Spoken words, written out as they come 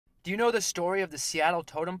Do you know the story of the Seattle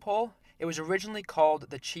Totem Pole? It was originally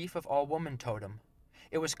called the Chief of All Woman Totem.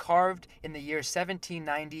 It was carved in the year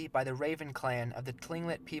 1790 by the Raven clan of the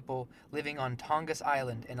Tlingit people living on Tongass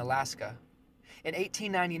Island in Alaska. In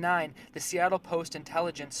 1899, the Seattle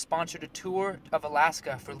Post-Intelligence sponsored a tour of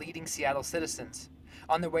Alaska for leading Seattle citizens.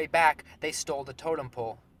 On their way back, they stole the totem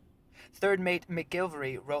pole. Third mate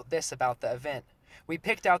McGilvery wrote this about the event. We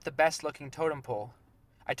picked out the best looking totem pole.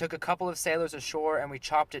 I took a couple of sailors ashore and we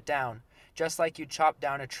chopped it down, just like you'd chop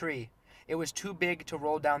down a tree. It was too big to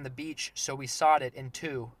roll down the beach, so we sawed it in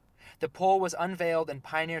two. The pole was unveiled in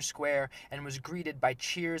Pioneer Square and was greeted by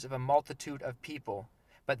cheers of a multitude of people.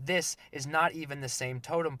 But this is not even the same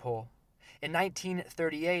totem pole. In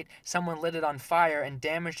 1938, someone lit it on fire and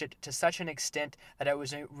damaged it to such an extent that it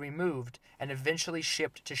was removed and eventually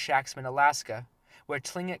shipped to Shaxman, Alaska, where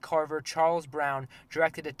Tlingit carver Charles Brown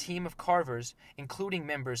directed a team of carvers, including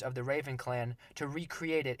members of the Raven clan, to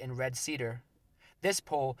recreate it in red cedar. This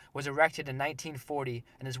pole was erected in 1940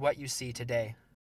 and is what you see today.